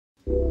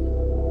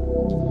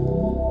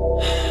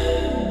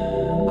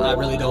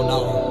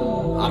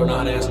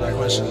how to answer that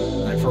question,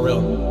 like for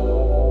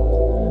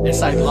real.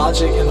 It's like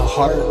logic and the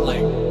heart, like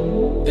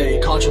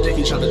they contradict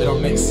each other, they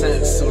don't make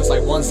sense. So it's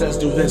like one says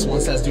do this, one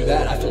says do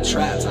that. I feel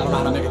trapped, I don't know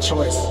how to make a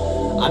choice.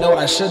 I know what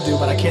I should do,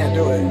 but I can't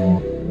do it. You know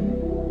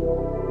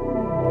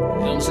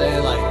what I'm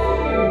saying? Like,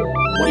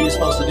 what are you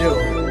supposed to do?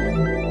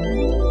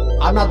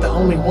 I'm not the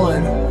only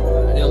one, you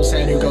know what I'm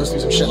saying, who goes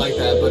through some shit like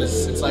that, but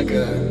it's like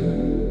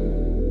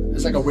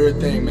a weird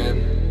thing,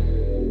 man.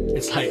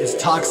 It's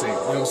toxic, you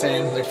know what I'm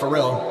saying? Like for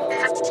real.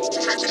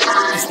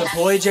 It's the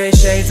boy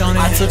JShades on it.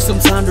 I took some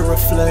time to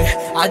reflect.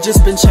 I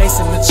just been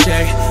chasing the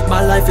check.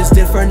 My life is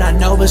different, I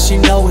know, but she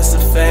know it's a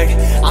fact.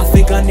 I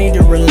think I need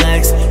to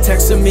relax.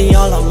 Texting me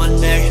all on my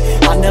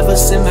neck. I never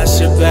send my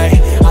shit back.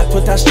 I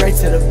put that straight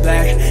to the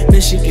back.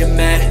 Then she get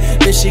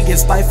mad. Then she get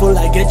spiteful,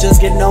 like it just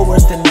get no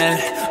worse than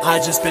that. I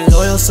just been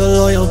loyal, so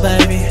loyal,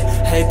 baby.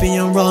 Hate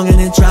being wrong and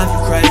it drive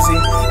you crazy.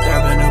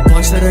 There been a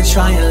bunch that are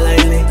trying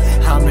lately.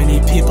 How many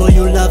people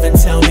you love and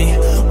tell me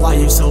why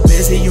you so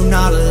busy, you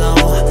not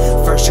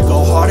alone. First you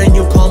go hard and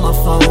you call my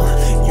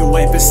phone. You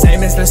ain't the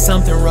same, is there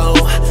something wrong?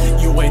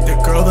 You ain't the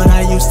girl that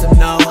I used to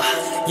know.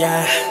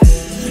 Yeah,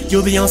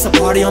 you be on some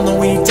party on the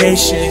weekday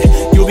shit.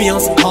 You be on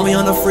some call me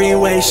on the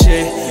freeway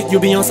shit. You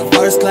be on some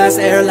first class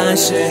airline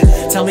shit.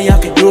 Tell me how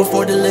can you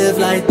afford to live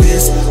like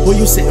this? Who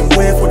you sitting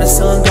with when the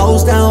sun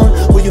goes down?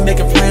 Who you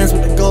making plans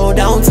with to go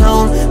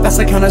downtown? That's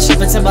the kind of shit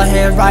that's in my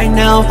head right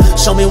now.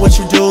 Show me what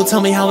you do,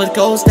 tell me how it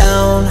goes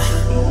down.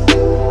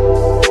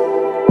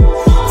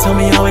 Tell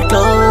me how it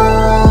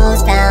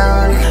goes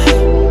down.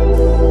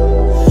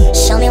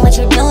 Show me what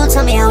you do,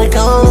 tell me how it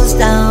goes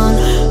down.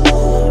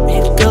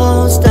 It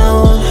goes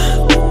down.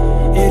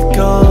 It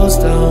goes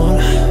down.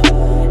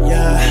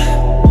 Yeah.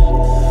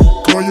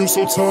 Girl, you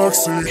so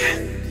toxic.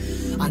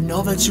 I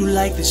know that you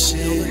like this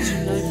shit.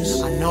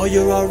 I know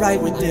you're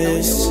alright with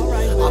this.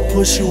 I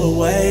push you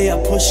away,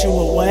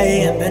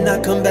 and then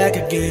I come back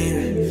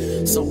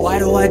again. So why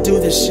do I do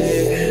this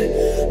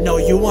shit? No,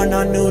 you are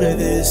not new to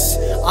this.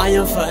 I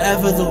am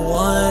forever the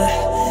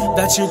one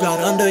that you got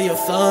under your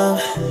thumb.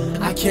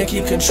 I can't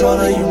keep control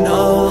of you,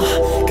 know,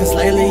 cause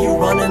lately you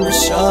running the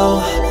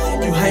show.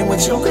 You hang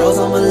with your girls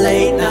on a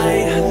late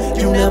night.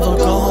 You never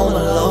go home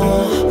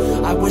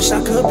alone. I wish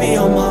I could be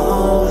on my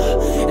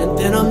own, and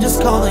then I'm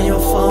just calling your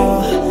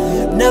phone.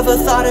 Never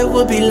thought it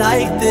would be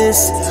like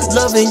this.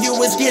 Loving you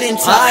is getting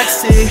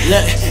toxic.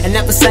 Look, and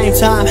at the same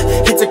time,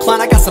 hit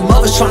decline, I got some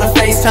others tryna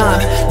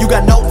FaceTime. You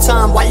got no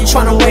time, why you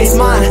tryna waste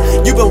mine?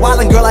 You been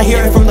wildin', girl, I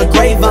hear it from the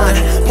grapevine.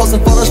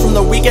 Posting photos from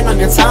the weekend on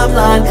your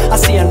timeline. I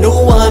see a new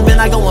one, then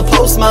I go and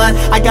post mine.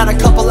 I got a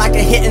couple I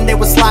can hit and they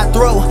would slide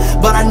through,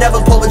 but I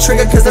never pull the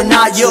trigger cause they're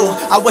not you.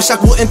 I wish I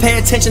wouldn't pay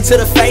attention to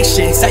the fake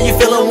shit. Say you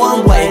feelin'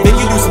 one way, then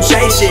you do some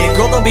shade shit.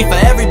 Girl, don't be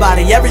for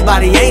everybody,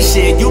 everybody ain't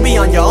shit. You be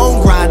on your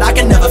own grind, I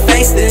can never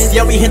face this.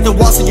 Yeah, we hit the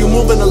wall so you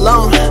moving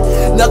alone.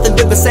 Nothing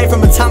been the same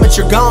from the time that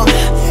you're gone.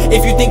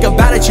 If you think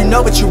about it, you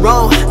know that you're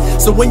wrong.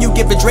 So when you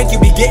give a drink, you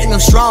be getting them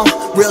strong.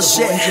 Real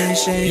shit,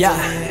 yeah.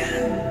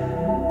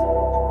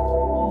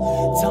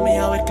 Tell me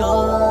how it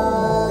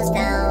goes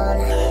down.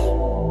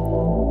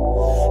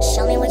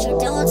 Show me what you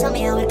do, tell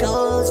me how it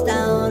goes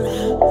down.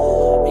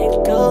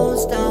 It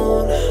goes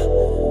down.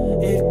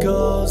 It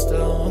goes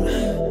down.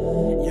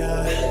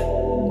 Yeah.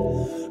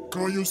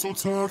 Girl, you so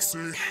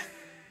toxic.